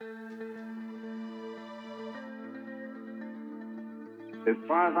As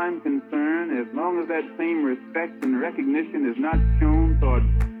far as I'm concerned, as long as that same respect and recognition is not shown toward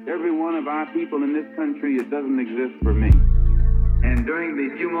every one of our people in this country, it doesn't exist for me. And during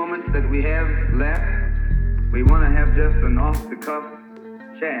the few moments that we have left, we want to have just an off-the-cuff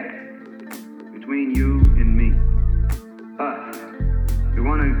chat between you and me. Us. We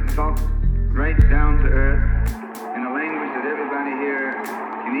want to talk right down to earth in a language that everybody here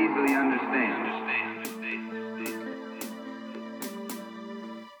can easily understand.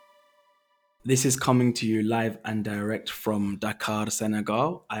 This is coming to you live and direct from Dakar,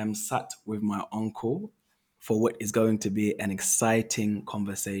 Senegal. I am sat with my uncle for what is going to be an exciting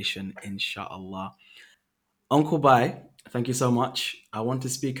conversation, inshallah. Uncle Bai, thank you so much. I want to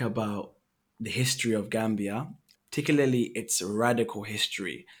speak about the history of Gambia, particularly its radical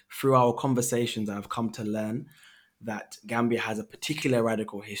history. Through our conversations, I've come to learn that Gambia has a particular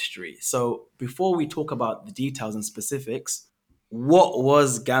radical history. So, before we talk about the details and specifics, what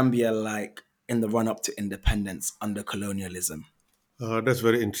was Gambia like in the run up to independence under colonialism? That's a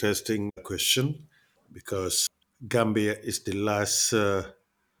very interesting question because Gambia is the last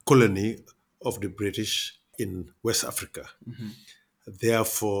colony of the British in West Africa.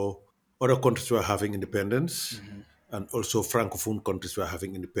 Therefore, other countries were having independence, and also Francophone countries were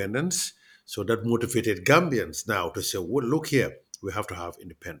having independence. So that motivated Gambians now to say, well, look here, we have to have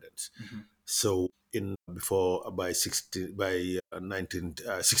independence. So in before by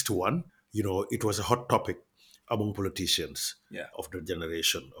 1961, it was a hot topic among politicians Yeah. of the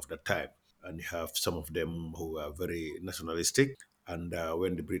generation of that time, and you have some of them who are very nationalistic. And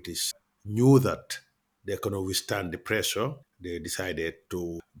when the British knew that they cannot withstand the pressure, they decided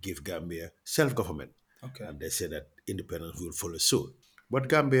to give Gambia self-government, Okay. and they said that independence will follow suit. But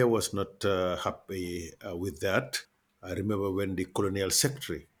Gambia was not happy with that. I remember when the colonial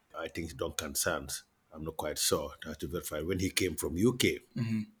secretary, I think Duncan Sands, I'm not quite sure, I have to verify, when he came from UK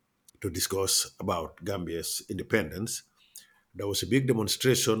to discuss about Gambia's independence, there was a big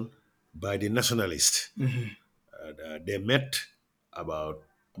demonstration by the nationalists. They met about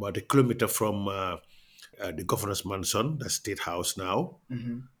a kilometer from the governor's mansion, the state house now,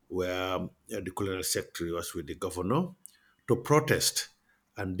 where the colonial secretary was with the governor to protest,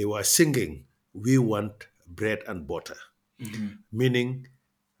 and they were singing, "We want bread and butter," meaning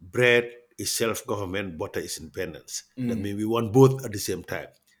bread is self-government, butter is independence. That means we want both at the same time.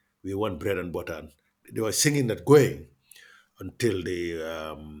 We want bread and butter. And they were singing that going until the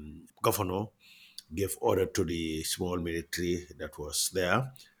governor gave order to the small military that was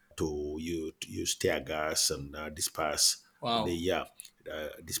there to use tear gas and Wow.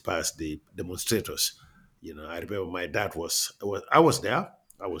 disperse the demonstrators. I remember my dad I was there.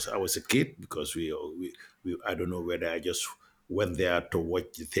 I was a kid because we I don't know whether I just went there to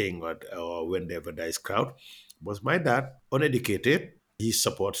watch the thing or whenever there is crowd. But my dad, uneducated, he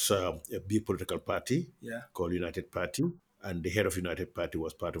supports a big political party Yeah. called United Party, and the head of United Party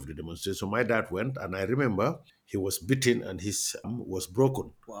was part of the demonstration. So my dad went, and I remember he was beaten and his arm was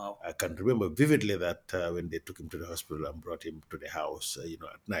broken. Wow. I can remember vividly that when they took him to the hospital and brought him to the house,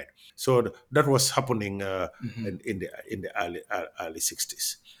 at night. So that was happening in the early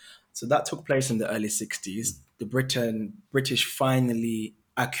 60s. So that took place in the early 60s. The British finally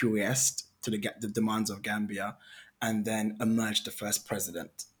acquiesced to the demands of Gambia and then emerged the first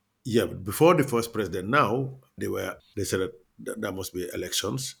president. Yeah, but before the first president, now they said that there must be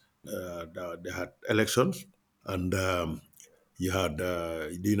elections. They had elections, and you had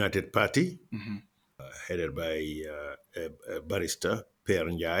the United Party headed by a barrister, Per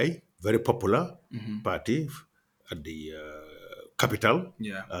Njai, very popular party at the capital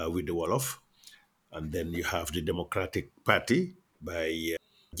Yeah. with the Wolof. And then you have the Democratic Party by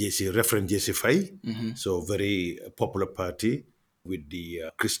Reverend JC Fay. So very popular party with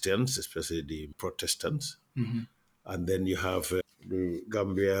the Christians, especially the Protestants. And then you have the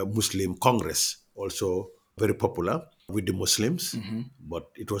Gambia Muslim Congress, also very popular with the Muslims. But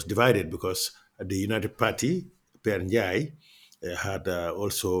it was divided because the United Party, PNJ, had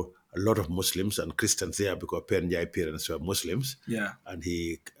also a lot of Muslims and Christians there because PNJ parents were Muslims. Yeah. And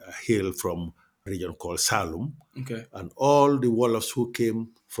he hailed from a region called Salum. Okay. And all the Wolofs who came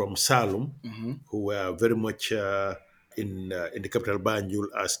from Salum, who were very much in the capital Banjul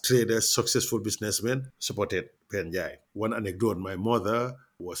as traders, successful businessmen, supported Penjai. One anecdote: my mother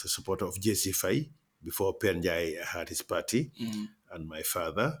was a supporter of JC Fay before Penjai had his party, and my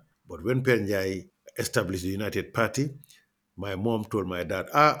father. But when Penjai established the United Party, my mom told my dad,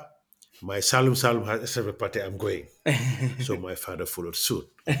 my Salum has established a party, I'm going. So my father followed suit.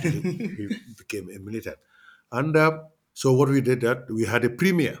 He became a militant. And so what we did that we had a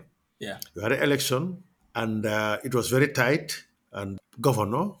premier. Yeah. We had an election, and it was very tight. And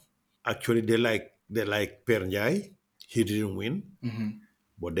governor, actually, they like Per Njai. He didn't win,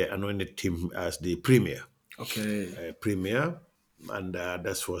 but they anointed him as the premier. Okay. Premier, and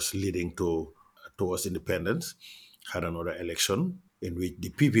that was leading to towards independence. Had another election in which the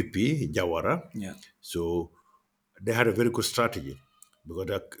PPP Jawara. Yeah. So they had a very good strategy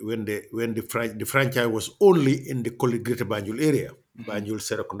because when the franchise was only in the Greater Banjul area, Banjul,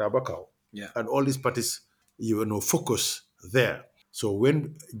 Serekunda, Bakau, Yeah. and all these parties, focus there. So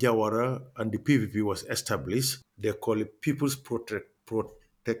when Jawara and the PPP was established, they call it People's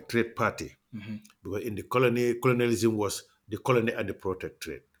Protectorate Party because in the colonialism was the colony and the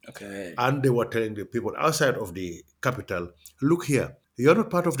protectorate. Okay. And they were telling the people outside of the capital, look here, you're not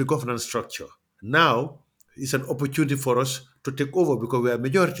part of the governance structure. Now it's an opportunity for us to take over because we are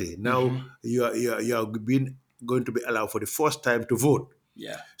majority. Now you are being going to be allowed for the first time to vote.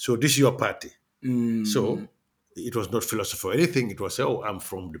 Yeah. So this is your party. Mm. So it was not philosophy or anything. It was, oh, I'm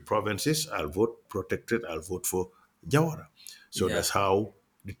from the provinces. I'll vote protected. I'll vote for Jawara. So Yeah. that's how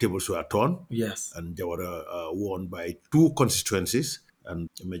the tables were turned. Yes. And Jawara won by two constituencies and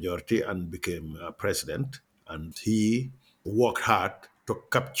a majority and became president. And he worked hard to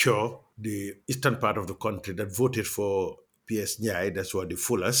capture the eastern part of the country that voted for PS Nyai. That's what the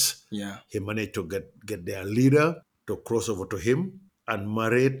Fullers. Yeah. He managed to get their leader to cross over to him and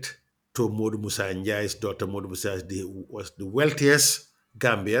married to Modu Musa Njai's daughter. Modu Musa was the wealthiest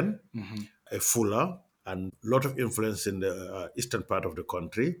Gambian, a fuller, and a lot of influence in the eastern part of the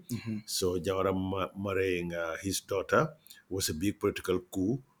country. So Jawara marrying his daughter was a big political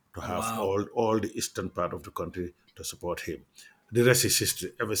coup to Oh, have wow. all the eastern part of the country to support him. The rest is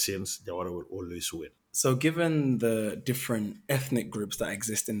history. Ever since, Jawara will always win. So, given the different ethnic groups that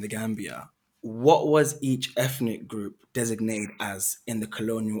exist in the Gambia, what was each ethnic group designated as in the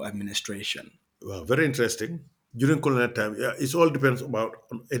colonial administration? Well, very interesting. During colonial time, yeah, it all depends about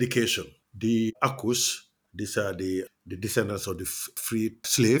on education. The Akus, these are the descendants of the freed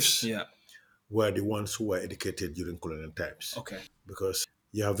slaves, Yeah. were the ones who were educated during colonial times. Okay. Because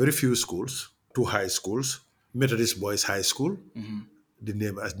you have very few schools, two high schools, Methodist Boys High School, the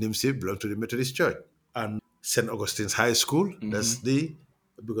name as namesake belongs to the Methodist Church, and St. Augustine's High School, that's the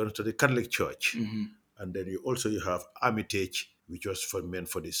belongs to the Catholic Church. And then you have Armitage, which was meant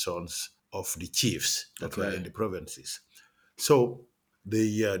for the sons of the chiefs that were in Okay. the provinces. So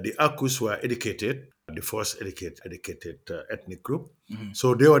the Akus were educated, the first educated ethnic group.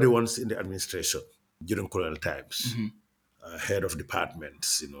 So they were the ones in the administration during colonial times, head of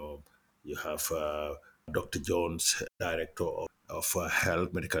departments. You have Dr. Jones, director of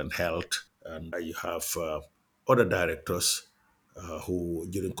health, medical and health, and you have other directors who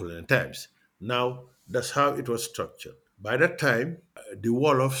during colonial times. Now that's how it was structured. By that time, the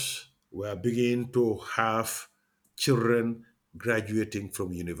Wolofs were beginning to have children graduating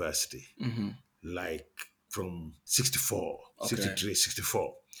from university, like from 64, Okay. 63,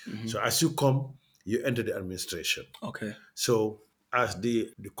 64. So as you come, you enter the administration. Okay. So as they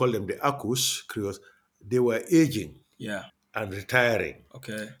call them the Akus, Creoles, they were aging Yeah. and retiring,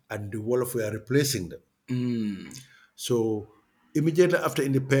 Okay. and the Wolof were replacing them. Mm. So immediately after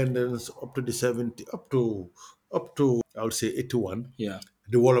independence, up to the 70, up to I would say 81, Yeah.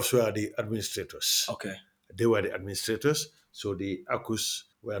 the Wolofs were the administrators. Okay. They were the administrators. So the Akus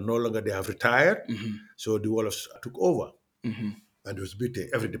were no longer, they have retired. So the Wolofs took over. And it was beating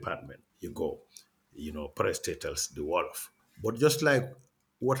every department you go, parastatals, the Wolof. But just like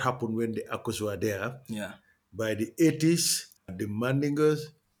what happened when the Akus were there, Yeah. by the 80s, the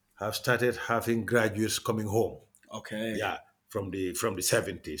Mandingers have started having graduates coming home. Okay. Yeah, from the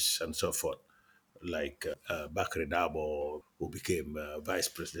 70s and so forth, like Bakri Dabo, who became vice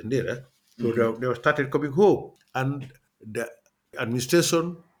president there. So they started coming home, and the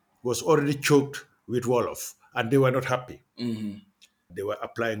administration was already choked with Wolof, and they were not happy. They were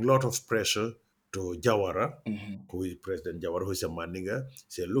applying a lot of pressure to Jawara, who is President Jawara, who is a Mandinga.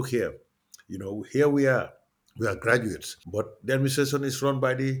 Say, look here, here we are graduates, but the administration is run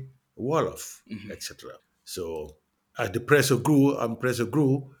by the Wolof, etc. So as the pressure grew,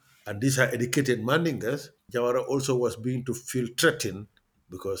 and these are educated Mandingas, Jawara also was beginning to feel threatened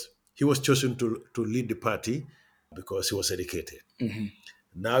because he was chosen to lead the party because he was educated.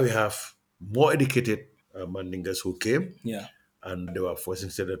 Now we have more educated Mandingas who came, Yeah. and they were forcing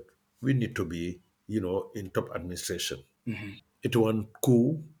said that we need to be, in top administration. It one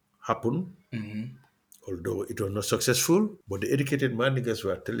coup happened, although it was not successful. But the educated Mandingas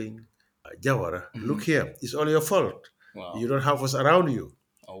were telling Jawara, look here, it's all your fault. Wow. You don't have us around you.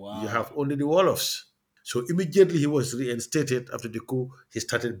 Oh, You wow. have only the Wolofs. So immediately he was reinstated after the coup. He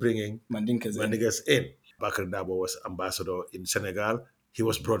started bringing Mandinkas in. Mandingas in. Bakr Dabo was ambassador in Senegal. He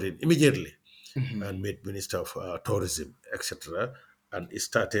was brought in immediately and made Minister of Tourism, etc. And it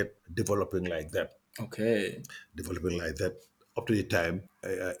started Okay. developing like that up to the time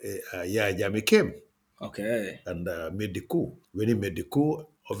Yaya Jammeh came Okay. and made the coup. When he made the coup,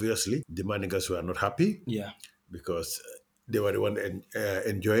 obviously the Manigas were not happy Yeah. because they were the one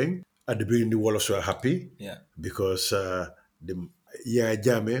enjoying. At the beginning, the Wolofs were happy Yeah. because the Yaya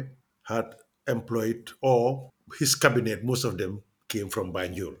Jammeh had employed, or his cabinet, most of them came from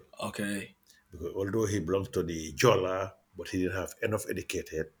Banjul. Okay. Because although he belonged to the Jola, but he didn't have enough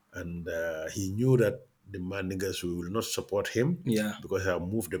educated, and he knew that the Mandingas will not support him Yeah. because he had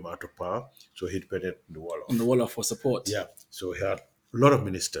moved them out of power, so he depended on the On the Wolof. wall for support. Yeah, so he had a lot of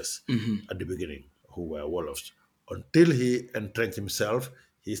ministers at the beginning who were Wolofs. Until he entrenched himself,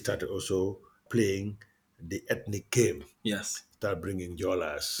 he started also playing the ethnic game, Yes. start bringing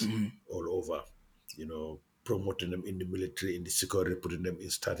Jolas all over, promoting them in the military, in the security, putting them in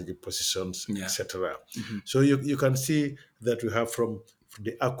strategic positions, Yeah. etc. So you can see that we have from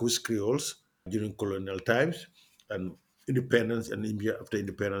the Akus Creoles during colonial times and independence, and India after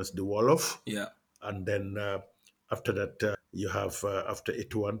independence, the Wolof, Yeah. and then after that you have after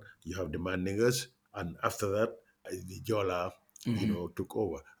 81 you have the Mandingers, and after that the Jola took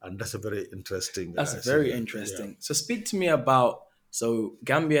over, and that's a very interesting That's very scenario. Yeah, interesting. So speak to me about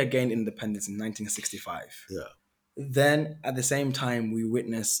Gambia gained independence in 1965. yeah. Then at the same time, we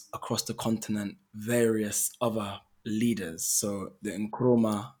witness across the continent various other leaders. So the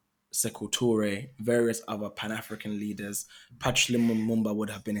Nkrumah, Sekou Toure, various other Pan-African leaders. Patrice Lumumba would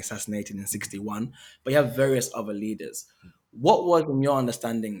have been assassinated in 61, but you have various other leaders. What was, in your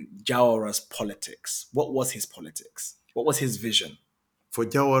understanding, Jawara's politics? What was his politics? What was his vision? For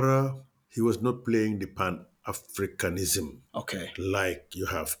Jawara, he was not playing the Pan Africanism Okay. like you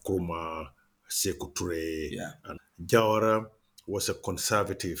have Kruma, Sekou Toure, Yeah. and Jawara was a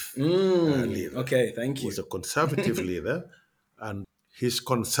conservative leader. Okay, thank Was you. a conservative leader, and his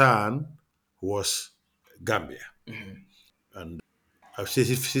concern was Gambia. And I would say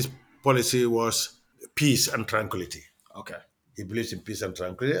his policy was peace and tranquility. Okay. He believes in peace and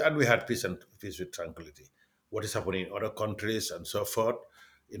tranquility, and we had peace with tranquility. What is happening in other countries and so forth.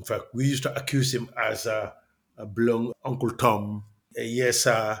 In fact, we used to accuse him as a belong Uncle Tom, a yes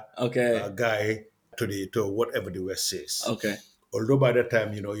sir Okay. guy to whatever the West says. Okay. Although by that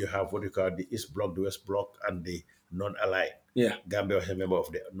time, you have what you call the East Bloc, the West Bloc, and the non-aligned. Yeah. Gambia was a member of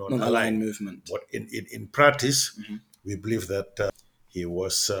the Non-aligned non-aligned. movement. But in practice, we believe that he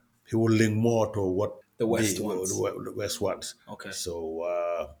was he will link more to what The West ones. the West wants. Okay.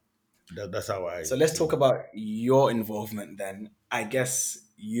 So that's how I. So let's talk about your involvement then. I guess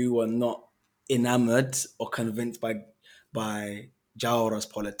you were not enamored or convinced by Jawara's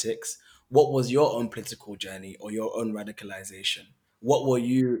politics. What was your own political journey or your own radicalization? What were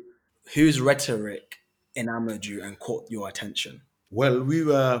you? Whose rhetoric enamored you and caught your attention? Well, we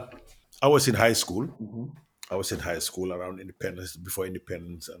were. I was in high school. I was in high school around independence, before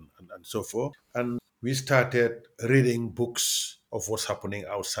independence, and so forth. And we started reading books of what's happening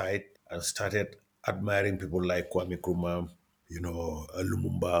outside and started admiring people like Kwame Nkrumah,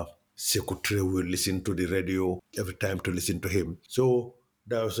 Lumumba, Sekou Touré. We listen to the radio every time to listen to him. So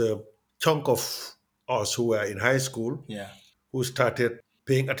there was a chunk of us who were in high school Yeah. who started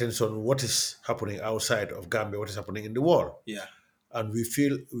paying attention to what is happening outside of Gambia, what is happening in the world. Yeah. And we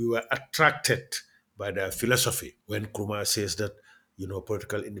feel we were attracted by their philosophy. When Krumah says that,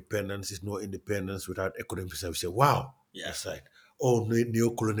 political independence is no independence without economic service, we say, wow, Yeah. that's right. Oh,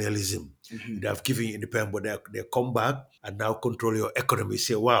 neo-colonialism. They have given you independence, but they come back and now control your economy.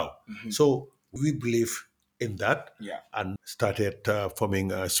 Say, wow. So we believe in that Yeah. and started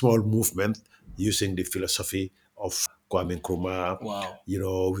forming a small movement using the philosophy of Kwame Nkrumah. Wow.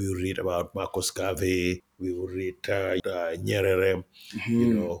 We read about Marcus Garvey. We will read Nyerere,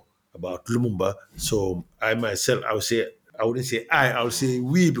 about Lumumba. So I myself, I wouldn't say I would say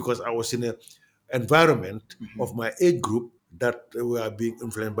we, because I was in an environment of my age group that were being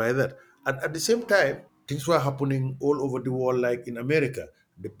influenced by that. And at the same time, things were happening all over the world, like in America.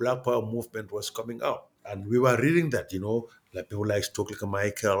 The Black Power movement was coming out. And we were reading that, like people like Stokely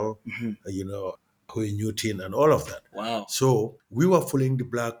Michael, Huey Newton, and all of that. Wow. So we were following the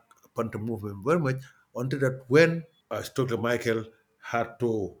Black Panther movement very much until that when Stokely Michael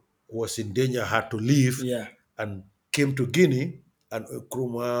was in danger, had to leave, Yeah. and came to Guinea, and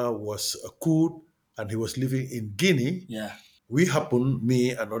Nkrumah was a coup, and he was living in Guinea. Yeah. We happened,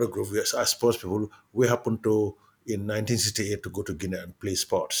 me and other group, as sports people, we happened to, in 1968, to go to Guinea and play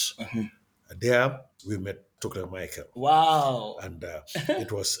sports. There, we met took like Michael. Wow. And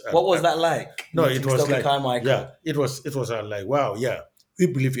it was What was that like? no, it Meeting was Stokely like, Carmichael. yeah, it was like, wow, yeah, we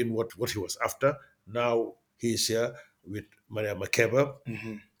believe in what he was after. Now he's here with Maria Makeba,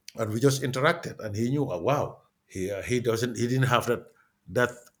 and we just interacted, and he knew, wow, he didn't have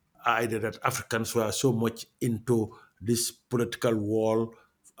that idea that Africans were so much into this political war,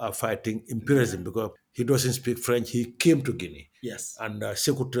 fighting imperialism, because he doesn't speak French. He came to Guinea, Yes. and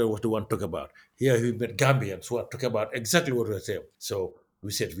Secretary was the one talking about. Here he met Gambians who are talking about exactly what we were saying. So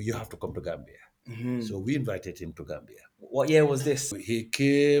we said, you have to come to Gambia. So we invited him to Gambia. What year was this? He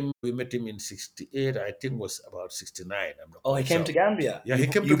came, we met him in 68, I think was about 69. I'm not Oh, he quite came sure. to Gambia. Yeah, he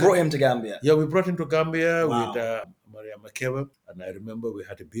came You to brought him to Gambia. Yeah, we brought him to Gambia Wow. with Maria Makeba, and I remember we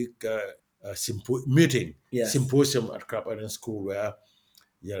had a big meeting, Yes. symposium at Crab Island School where,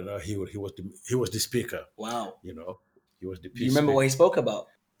 he was the speaker. Wow. He was the. Do you remember what he spoke about?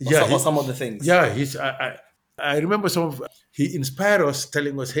 Yeah, Or some of the things? Yeah, I remember he inspired us,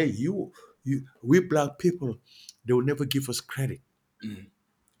 telling us, hey, we black people, they will never give us credit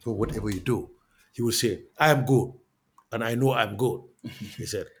for whatever you do. He would say, I am good, and I know I'm good. He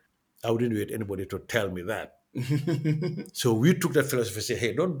said, I wouldn't wait anybody to tell me that. So we took that philosophy and said,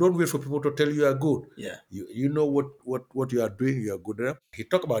 hey, don't wait for people to tell you are good. Yeah. You know what you are doing, you are good enough. He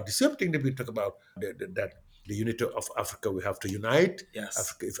talked about the same thing that we talk about, that the unity of Africa, we have to unite.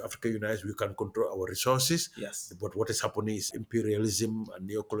 Yes. If Africa unites, we can control our resources. Yes. But what is happening is imperialism and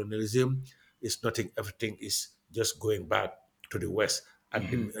neocolonialism is nothing. Everything is just going back to the West.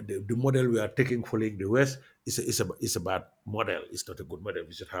 And the model we are taking following the West is a bad model. It's not a good model.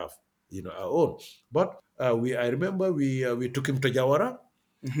 We should have our own. But I remember we took him to Jawara,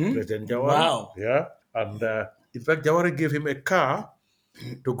 President Jawara. Wow. Yeah, and in fact, Jawara gave him a car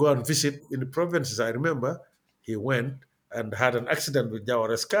to go and visit in the provinces. I remember he went and had an accident with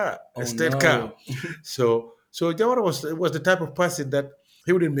Jawara's car, a state car. So Jawara was the type of person that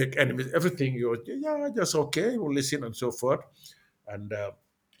he wouldn't make enemies. Everything he was, just okay, he will listen and so forth. And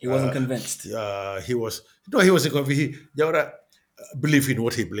He wasn't convinced. he was no, he wasn't convinced. Jawara believed in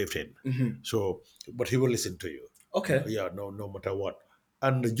what he believed in. So, but he will listen to you. Okay. Yeah, no matter what.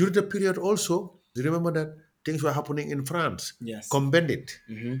 And during the period also, you remember that things were happening in France. Yes. Bandit,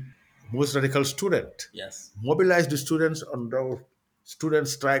 most radical student, Yes. mobilized the students on the student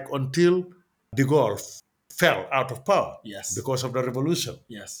strike until de Gaulle fell out of power. Yes. Because of the revolution.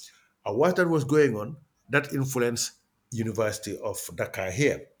 Yes. And what that was going on, that influenced University of Dakar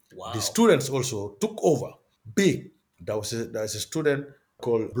here. Wow. The students also took over big. There was a student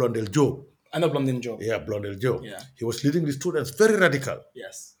called Blondel Joe. I know Blondel Joe. Yeah, Blondel Joe. Yeah. He was leading the students, very radical.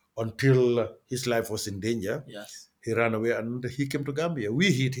 Yes. Until his life was in danger. Yes. He ran away and he came to Gambia.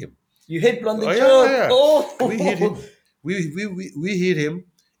 We hit him. You hit Blondel Oh, Joe? yeah. Oh. We hit him. We hit him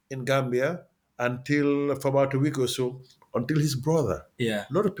in Gambia until, for about a week or so, until his brother. Yeah.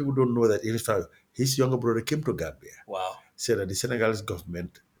 A lot of people don't know that his younger brother came to Gambia. Wow. Said that the Senegalese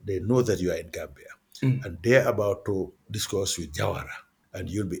government, they know that you are in Gambia. And they're about to discuss with Jawara and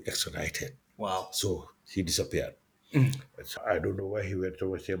you'll be extradited. Wow. So he disappeared. I don't know why he went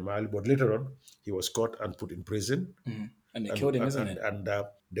towards Mali, but later on, he was caught and put in prison. And they killed him, isn't it? And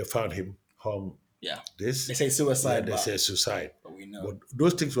they found him hung. Yeah. They say suicide. Yeah, they say suicide. But we know. But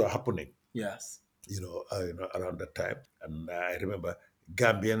those things were happening. Yes. Around that time. And I remember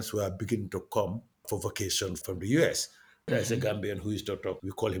Gambians were beginning to come for vacation from the US. There's a Gambian who used to talk. We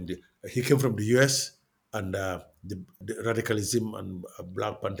call him he came from the US, and the radicalism and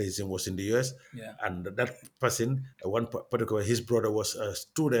Black Pantheism was in the US. Yeah. And that person, one particular, his brother was a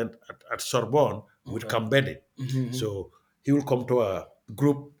student at Sorbonne with Cambendit. So he will come to a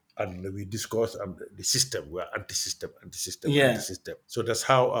group and we discuss the system. We are anti-system. Yeah. Anti-system. So that's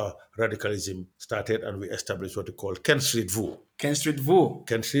how radicalism started, and we established what we call Ken Street View. Ken Street View.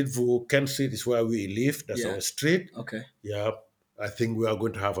 Ken Street View. Ken Street is where we live. That's our street. Okay. Yeah. I think we are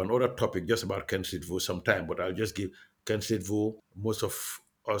going to have another topic just about Ken Street View sometime, but I'll just give Ken Street View. Most of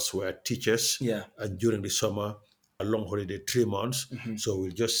us were teachers. Yeah. And during the summer, a long holiday, 3 months. So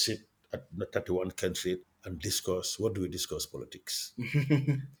we'll just sit at 31 Ken Street and discuss. What do we discuss? Politics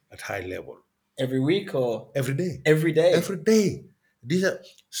at high level. Every week or? Every day. Every day? Every day. These are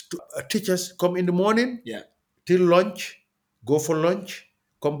teachers come in the morning. Yeah. Till lunch, go for lunch,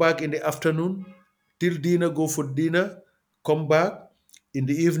 come back in the afternoon, till dinner, go for dinner, come back in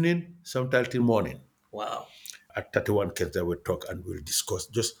the evening, sometimes till morning. Wow. At 31 kids that will talk and we'll discuss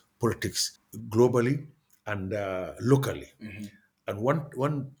just politics globally and locally. And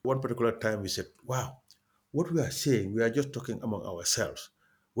one particular time we said, wow, what we are saying, we are just talking among ourselves.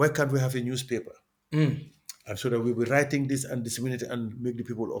 Why can't we have a newspaper? And so that we'll be writing this and disseminate it and make the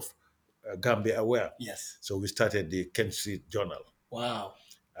people of Gambia aware. Yes. So we started the Kent Street Journal, Wow.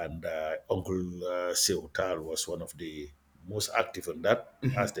 and Uncle Seo Taal was one of the most active on that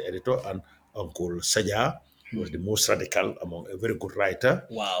as the editor, and Uncle Saja was the most radical among a very good writer.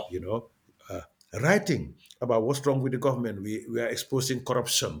 Wow. You know, uh, writing about what's wrong with the government. We are exposing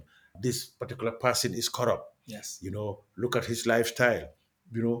corruption. This particular person is corrupt. Yes. You know, look at his lifestyle.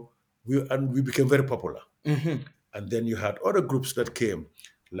 You know, we became very popular. And then you had other groups that came,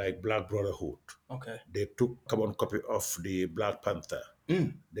 like Black Brotherhood. Okay. They took carbon copy of the Black Panther.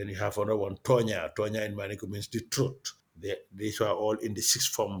 Then you have another one, Tonya. Tonya in Manico means the truth. These were all in the sixth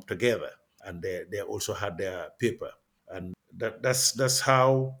form together, and they also had their paper. And that's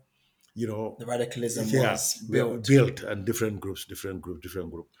how, you know, The radicalism yeah, was we are built. built, and different group,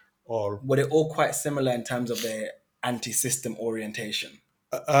 all. Were they all quite similar in terms of their anti-system orientation?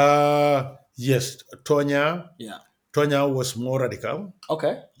 Yes, Tonya. Yeah. Tonya was more radical.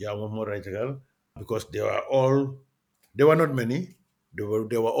 Okay. Yeah, was more radical because they were all. They were not many. They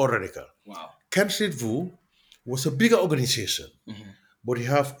were all radical. Wow. Country Vu was a bigger organization, but you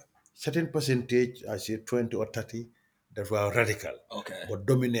have certain percentage, I say 20 or 30, that were radical, Okay. but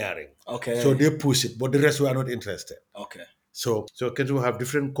domineering. Okay. So they push it, but the rest were not interested. Okay. So can we have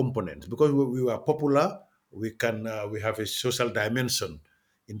different components because we were popular. We have a social dimension.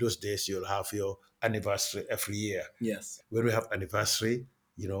 In those days, you'll have your anniversary every year. Yes. When we have anniversary,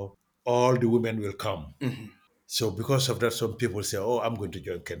 you know, all the women will come. So because of that, some people say, "Oh, I'm going to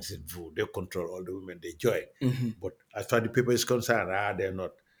join Kensington Vu." They control all the women they join. But as far as the people is concerned, they're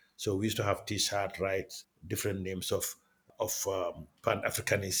not. So we used to have T-shirt, rights, different names of Pan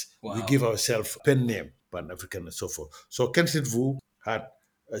Africanists. We Wow. give ourselves pen name Pan African and so forth. So Kensington Vu had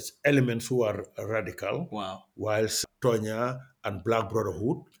elements who are radical, Wow. whilst Tonya and Black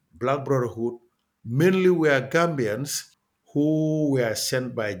Brotherhood mainly were Gambians who were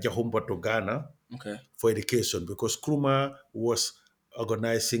sent by Jahumba to Ghana Okay. for education because Krumah was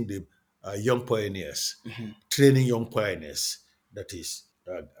organizing the young pioneers, training young pioneers, that is,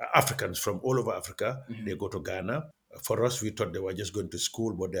 Africans from all over Africa. They go to Ghana. For us, we thought they were just going to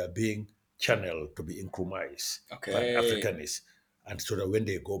school, but they are being channeled to be Nkrumahs, Pan Okay. Africanists. And so that when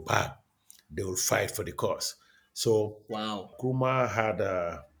they go back, they will fight for the cause. So Wow. Nkrumah had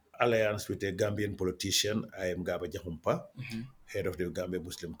a alliance with a Gambian politician, I am Gaba Jahumpa, head of the Gambia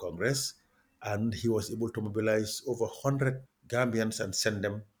Muslim Congress, and he was able to mobilize over 100 Gambians and send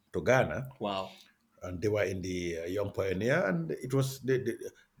them to Ghana. Wow. And they were in the Young Pioneer, and it was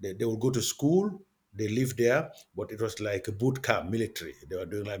they would go to school, they lived there, but it was like a boot camp, military. They were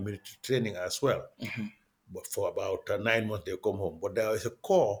doing like military training as well. But for about 9 months, they come home. But there was a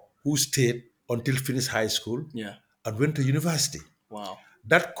core who stayed until finished high school Yeah. and went to university. Wow.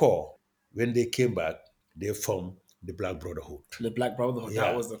 That core, when they came back, they formed the Black Brotherhood. The Black Brotherhood.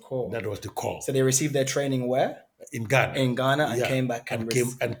 That was the core. That was the core. So they received their training where? In Ghana. In Ghana, and came back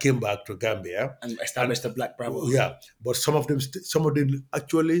and came back to Gambia and established the Black Brotherhood. Yeah, but some of them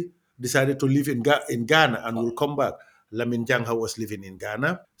actually decided to live in Ghana and will come back. Lamin Jangha was living in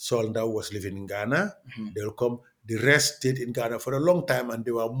Ghana. Solda was living in Ghana. They'll come. The rest stayed in Ghana for a long time, and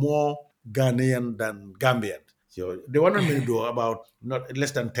they were more Ghanaian than Gambian. So they were not many, though, about not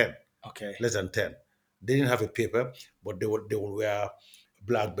less than 10. Okay. Less than 10. They didn't have a paper, but they would wear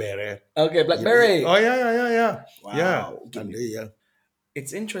Blackberry. Okay, Blackberry. Oh yeah. Wow. Yeah. And yeah.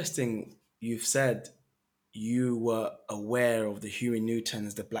 It's interesting you've said you were aware of the Huey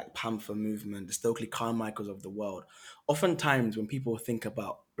Newtons, the Black Panther movement, the Stokely Carmichaels of the world. Oftentimes, when people think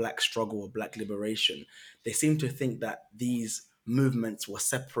about Black struggle or Black liberation, they seem to think that these movements were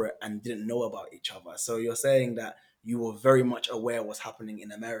separate and didn't know about each other. So you're saying that you were very much aware what's happening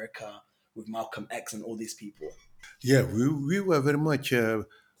in America with Malcolm X and all these people. Yeah, we were very much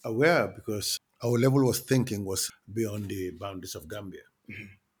aware because our level of thinking was beyond the boundaries of Gambia.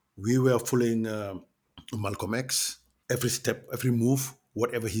 We were following Malcolm X, every step, every move,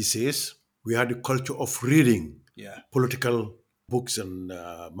 whatever he says. We had a culture of reading political books and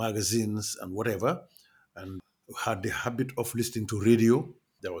magazines and whatever, and had the habit of listening to radio.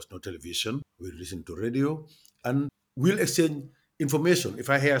 There was no television. We listened to radio, and we'll exchange information. If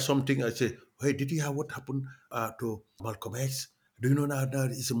I hear something, I say, "Hey, did you hear what happened to Malcolm X? Do you know now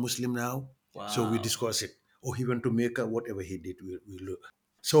he's a Muslim now?" Wow. So we discuss it. Or he went to Mecca, whatever he did, we look.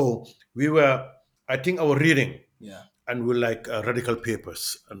 So we were, I think, our reading, and we like radical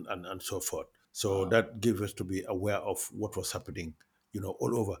papers and so forth. So that gave us to be aware of what was happening,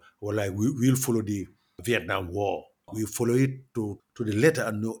 all over. Or like we'll follow the Vietnam War. We follow it to the letter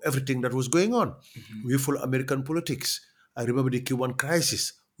and know everything that was going on. We follow American politics. I remember the Cuban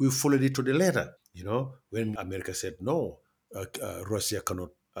crisis. We followed it to the letter. When America said no, Russia cannot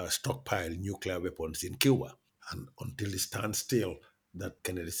stockpile nuclear weapons in Cuba. And until it stands still, that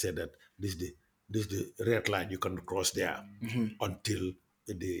Kennedy said that this is the red line you can cross there until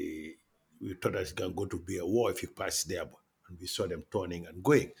the we thought that it's going to be a war if you pass there, and we saw them turning and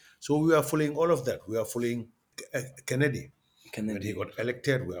going. So we are following all of that. We are following Kennedy when he Kennedy. got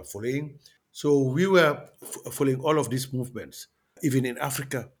elected. We are following. So we were following all of these movements. Even in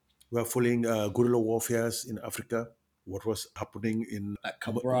Africa, we are following guerrilla warfares in Africa. What was happening in Like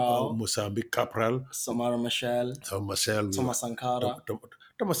Cabral, Mozambique, Cabral, Samara Machel, Marcel, we were. Thomas Sankara.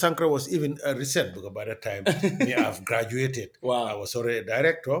 Thomas Sankara was even recent because by that time me I've graduated. I Wow. was already a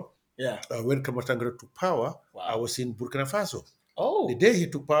director. Yeah. When Thomas Sankara took power, I Wow. was in Burkina Faso. The Oh, day he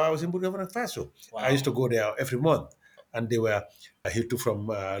took power, I was in Burkina Faso. I wow. used to go there every month, and they were he took from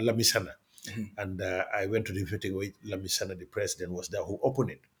Lamisana, and I went to the meeting with Lamisana. The president was there who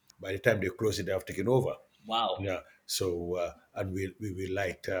opened it. By the time they closed it, they have taken over. Wow. Yeah. So and we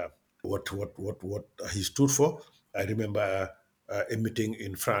liked what he stood for. I remember a meeting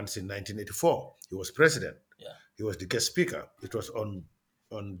in France in 1984. He was president. Yeah. He was the guest speaker. It was on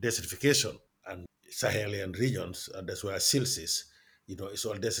desertification and Sahelian regions. And that's where SILS is. It's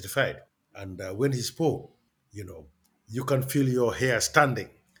all desertified. And when he spoke, you can feel your hair standing.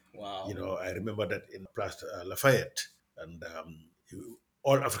 Wow. I remember that in Place Lafayette, and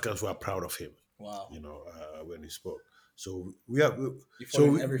all Africans were proud of him. Wow. When he spoke. So we are, You so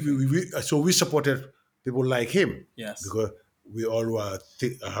following we, everything. so we supported people like him Yes. because we all were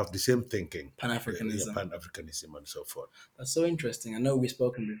have the same thinking, Pan-Africanism. Pan Africanism and so forth. That's so interesting. I know we've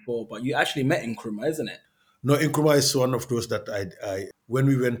spoken before, but you actually met Nkrumah, isn't it? No, Nkrumah is one of those that I when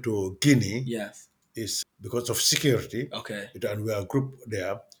we went to Guinea, Yes. is because of security. Okay. And we are a group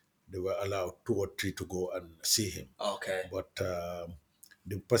there. They were allowed 2 or 3 to go and see him. Okay. But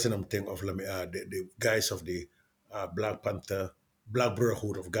the person I'm thinking of, the guys of the Black Panther, Black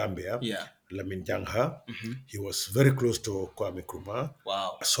Brotherhood of Gambia, Yeah. Lamin Jangha, he was very close to Kwame Nkrumah.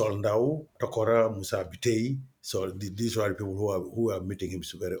 Wow. Sol Ndau, Tokora, Musa Bitei. So these are the people who are meeting him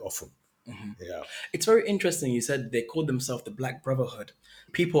very often. Yeah. It's very interesting. You said they called themselves the Black Brotherhood.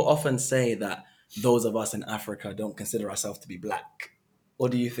 People often say that those of us in Africa don't consider ourselves to be black.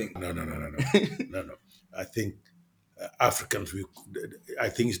 What do you think? No, no, no, no, no, no, no. I think Africans, I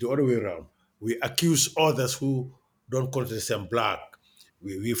think it's the other way around. We accuse others who don't consider themselves black.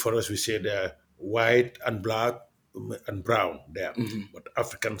 For us, we say they're white and black and brown there. But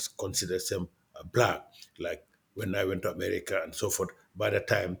Africans consider themselves black. Like when I went to America and so forth, by the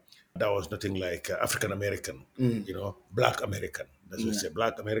time, that was nothing like African American, black American. That's what we say,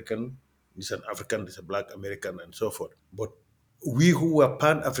 black American, this is an African, this is a black American, and so forth. But we who were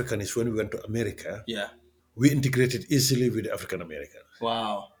Pan Africanists when we went to America, Yeah. we integrated easily with the African Americans.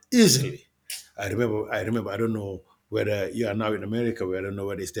 Wow. Easily. I remember, I don't know whether you are now in America, I don't know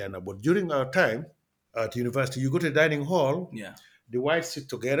whether it's there now, but during our time at university, you go to the dining hall, Yeah. the whites sit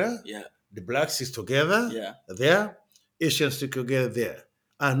together, Yeah. the blacks sit together Yeah. there, Asians sit together there.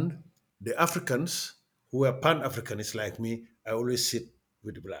 And the Africans who are Pan-Africanists like me, I always sit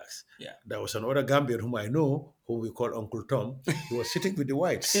with the blacks. Yeah. There was another Gambian whom I know, who we call Uncle Tom. He was sitting with the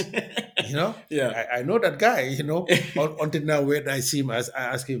whites. Yeah. I know that guy, until now when I see him, I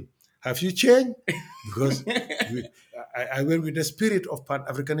ask him, have you changed? Because I went with the spirit of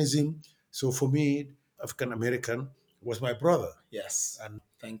Pan-Africanism. So for me, African American was my brother. Yes. And,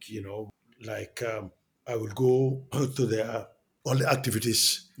 Thank you. like I will go to all the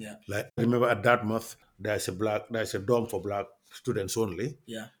activities. Yeah. Like I remember at Dartmouth, there's a dorm for black students only.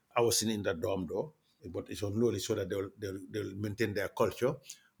 Yeah. I was in that dorm though, but it's only so that they'll maintain their culture.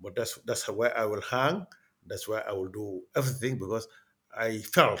 But that's where I will hang. That's where I will do everything because I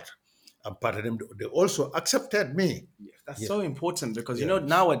felt I'm part of them. They also accepted me. That's so important because Yeah.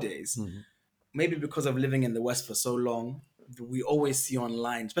 nowadays, maybe because of living in the West for so long, we always see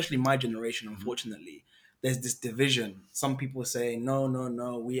online, especially my generation, unfortunately, there's this division. Some people say, no, no,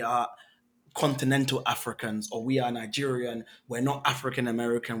 no, we are continental Africans or we are Nigerian. We're not African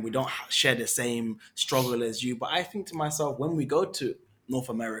American. We don't share the same struggle as you. But I think to myself, when we go to North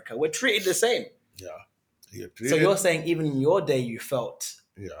America, we're treated the same. Yeah. So you're saying even in your day, you felt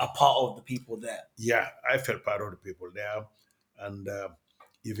Yeah. a part of the people there. Yeah, I felt part of the people there. And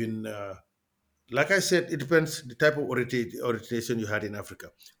even, like I said, it depends the type of orientation you had in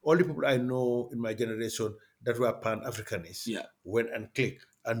Africa. All the people I know in my generation that were Pan-Africanists Yeah. went and clicked.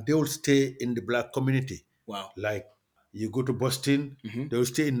 And they will stay in the black community. Wow. Like you go to Boston, they will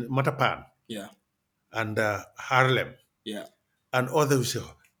stay in Matapan Yeah. and Harlem. Yeah. And others say,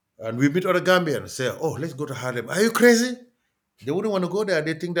 and we meet other Gambians say, oh, let's go to Harlem. Are you crazy? They wouldn't want to go there.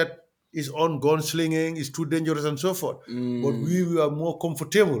 They think that is on gunslinging, is too dangerous and so forth. But Mm. we were more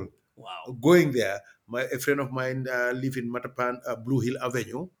comfortable Wow. going there. A friend of mine live in Matapan, Blue Hill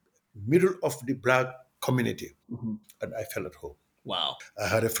Avenue, middle of the black community, Mhm. and I felt at home. Wow. I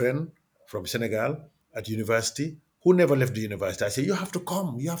had a friend from Senegal at university who never left the university. I said, "You have to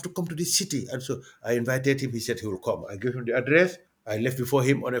come. You have to come to this city." And so I invited him. He said he will come. I gave him the address. I left before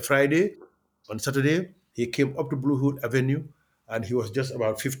him on a Friday. On Saturday, he came up to Blue Hood Avenue, and he was just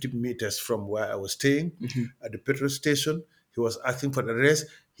about 50 meters from where I was staying Mhm. at the petrol station. He was asking for the address.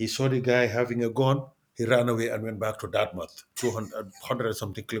 He saw the guy having a gun. He ran away and went back to Dartmouth, 200 and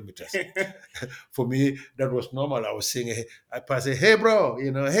something kilometers. For me, that was normal. I was saying, hey, I pass, hey, bro,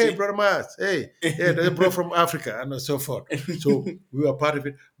 hey, brother Mas, hey, yeah, there's a bro from Africa, and so forth. So we were part of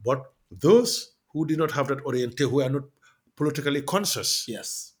it. But those who did not have that orientation, who are not politically conscious,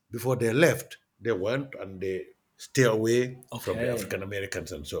 Yes. before they left, they went and they stay away from the Okay. African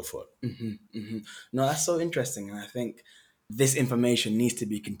Americans and so forth. No, that's so interesting. And I think this information needs to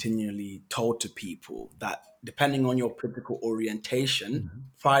be continually told to people that depending on your political orientation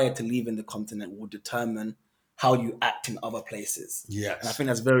prior to leaving the continent will determine how you act in other places. And I Yes. think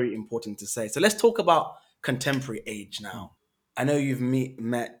that's very important to say. So let's talk about contemporary age now. I know you've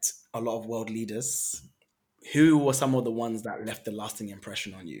met a lot of world leaders. Who were some of the ones that left a lasting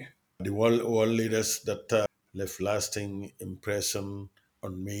impression on you? The world leaders that left lasting impression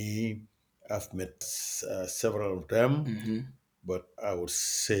on me, I've met several of them, but I would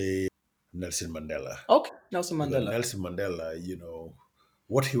say Nelson Mandela. Okay, Nelson Because Mandela. Nelson Mandela,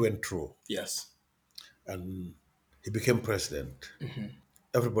 what he went through, Yes. and he became president.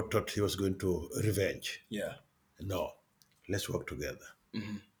 Everybody thought he was going to revenge. Yeah. No, let's work together.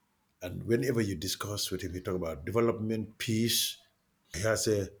 And whenever you discuss with him, he talk about development, peace. He has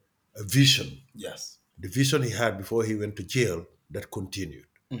a vision. Yes. The vision he had before he went to jail that continued.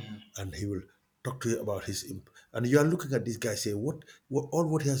 And he will talk to you about and you are looking at this guy say, what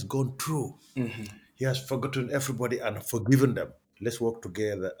he has gone through. He has forgotten everybody and forgiven them. Let's work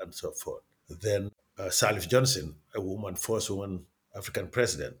together and so forth. Then Salif Johnson, first woman African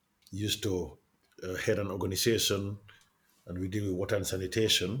president, used to head an organization, and we deal with water and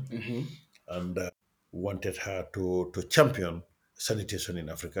sanitation, and wanted her to champion sanitation in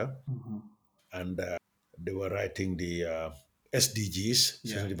Africa. And they were writing the SDGs,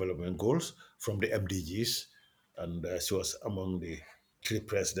 Yeah. Sustainable Development Goals, from the MDGs, and she was among the three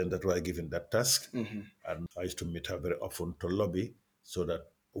presidents that were given that task. And I used to meet her very often to lobby so that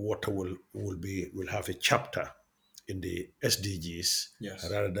water will have a chapter in the SDGs Yes.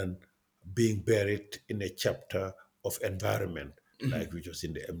 rather than being buried in a chapter of environment like which was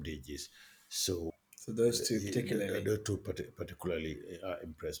in the MDGs. So So those two particularly. the two particularly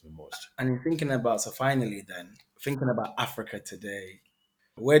impressed me most. And in thinking about, so finally then, thinking about Africa today,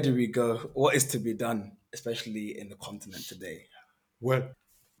 where do we go? What is to be done, especially in the continent today? Well,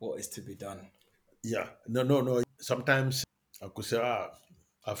 What is to be done? yeah, no. Sometimes I could say,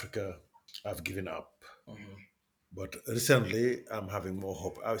 Africa, I've given up. But recently, I'm having more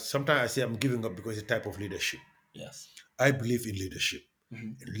hope. Sometimes I say I'm giving up because it's a type of leadership. Yes. I believe in leadership.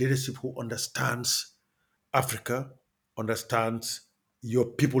 Leadership who understands Africa, understands your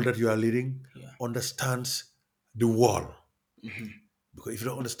people that you are leading, Yeah. understands the world. Because if you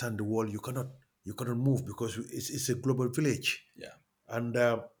don't understand the world, you cannot move because it's a global village. Yeah. And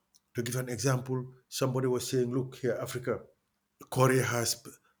to give an example, somebody was saying, "Look here, Africa. Korea has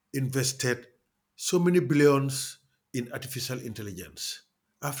invested so many billions in artificial intelligence.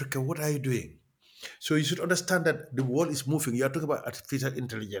 Africa, what are you doing?" So you should understand that the world is moving. You are talking about artificial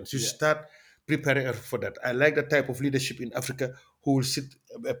intelligence. You Yeah. start preparing for that. I like the type of leadership in Africa who will sit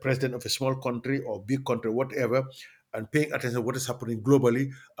a president of a small country or big country, whatever, and paying attention to what is happening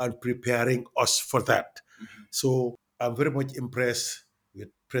globally and preparing us for that. So I'm very much impressed with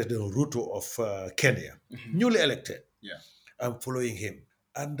President Ruto of Kenya, newly elected. Yeah. I'm following him.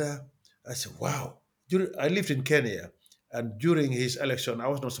 And I said, wow. I lived in Kenya, and during his election, I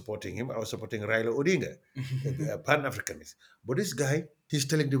was not supporting him. I was supporting Raila Odinga, a Pan Africanist. But this guy, he's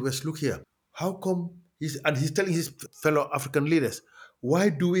telling the West, look here, how come he's telling his fellow African leaders, why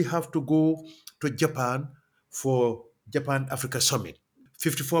do we have to go to Japan for Japan Africa Summit?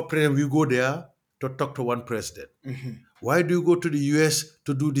 54 presidents, we go there to talk to one president. Why do you go to the US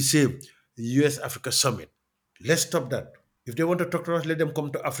to do the same? The US Africa Summit. Let's stop that. If they want to talk to us, let them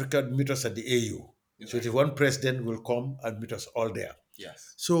come to Africa and meet us at the AU. So if one president will come and meet us all there.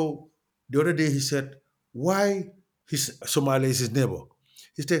 Yes. So the other day he said, why Somalia is his neighbor?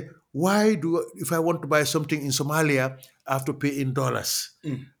 He said, why if I want to buy something in Somalia, I have to pay in dollars?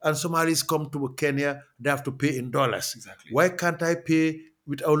 And Somalis come to Kenya, they have to pay in dollars. Exactly. Why can't I pay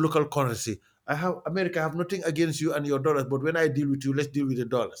with our local currency. I have America. I have nothing against you and your dollars, but when I deal with you, let's deal with the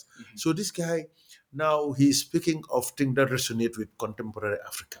dollars. So this guy now he's speaking of things that resonate with contemporary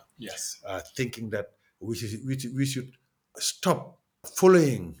Africa, Yes. thinking that we should stop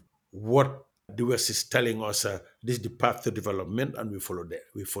following what the West is telling us. This is the path to development, and we follow that.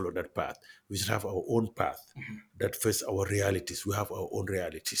 We follow that path. We should have our own path that face our realities. We have our own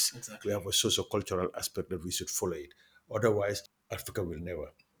realities. We Exactly. have a socio-cultural aspect that we should follow it. Otherwise, Africa will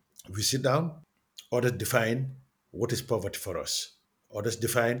never. We sit down, others define what is poverty for us. Others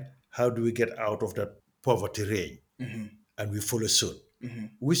define how do we get out of that poverty range, and we follow suit.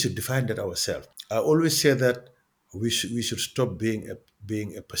 We should define that ourselves. I always say that we should stop being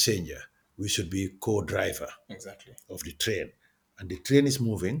a passenger. We should be co-driver Exactly. of the train, and the train is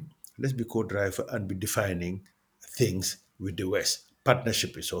moving. Let's be co-driver and be defining things with the West.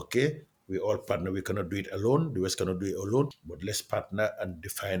 Partnership is okay. We all partner. We cannot do it alone. The West cannot do it alone. But let's partner and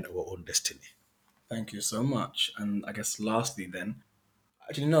define our own destiny. Thank you so much. And I guess lastly, then,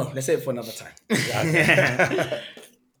 actually, no, let's say it for another time. Yeah.